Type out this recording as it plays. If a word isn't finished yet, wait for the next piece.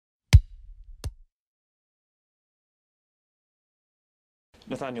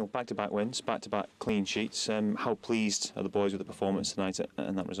Nathaniel, back-to-back wins, back-to-back clean sheets. How pleased are the boys with the performance tonight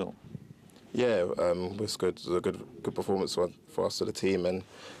and that result? Yeah, it was good. It was a good performance for us as a team, and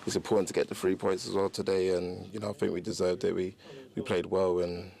it's important to get the 3 points as well today. And I think we deserved it. We played well,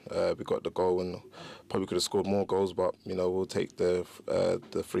 and we got the goal, and probably could have scored more goals, but we'll take the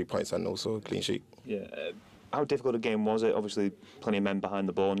 3 points and also a clean sheet. Yeah. How difficult a game was it? Obviously, plenty of men behind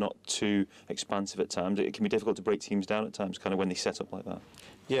the ball, not too expansive at times. It can be difficult to break teams down at times, kind of when they set up like that.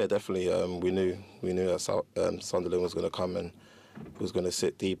 Yeah, definitely. We knew that Sunderland was going to come and was going to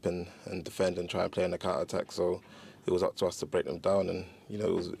sit deep and defend and try and play on the counter attack. So it was up to us to break them down, and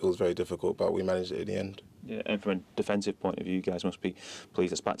it was very difficult, but we managed it in the end. Yeah, and from a defensive point of view, you guys must be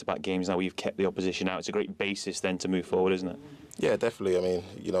pleased. It's back-to-back games now. You've kept the opposition out. It's a great basis then to move forward, isn't it? Yeah, definitely. I mean,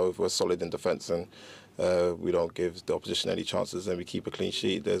 if we're solid in defence and we don't give the opposition any chances and we keep a clean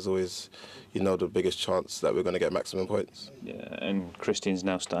sheet, there's always, the biggest chance that we're going to get maximum points. Yeah, and Christian's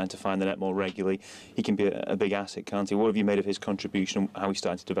now starting to find the net more regularly. He can be a big asset, can't he? What have you made of his contribution and how he's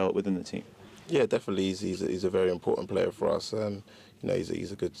starting to develop within the team? Yeah, definitely. He's a very important player for us.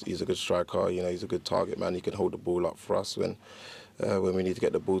 He's a good striker. He's a good target man. He can hold the ball up for us when we need to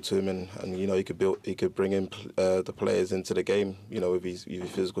get the ball to him, and he could bring in the players into the game. With his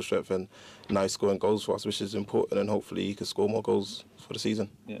physical strength, and now he's scoring goals for us, which is important. And hopefully he can score more goals for the season.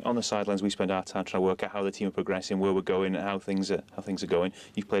 Yeah, on the sidelines, we spend our time trying to work out how the team are progressing, where we're going, and how things are going.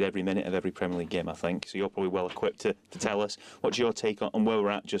 You've played every minute of every Premier League game, I think, so you're probably well equipped to tell us. What's your take on where we're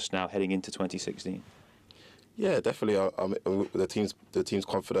at just now, heading into 2016? Yeah, definitely. The team's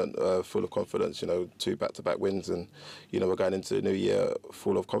confident, full of confidence. 2 back-to-back wins, and we're going into the new year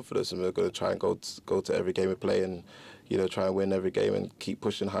full of confidence, and we're going to try and go to every game we play, and try and win every game, and keep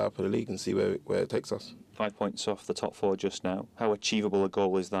pushing high up in the league and see where it takes us. 5 points off the top 4 just now. How achievable a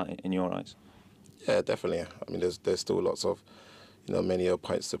goal is that in your eyes? Yeah, definitely. I mean, there's still lots of many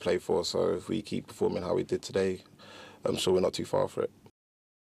points to play for. So if we keep performing how we did today, I'm sure we're not too far for it.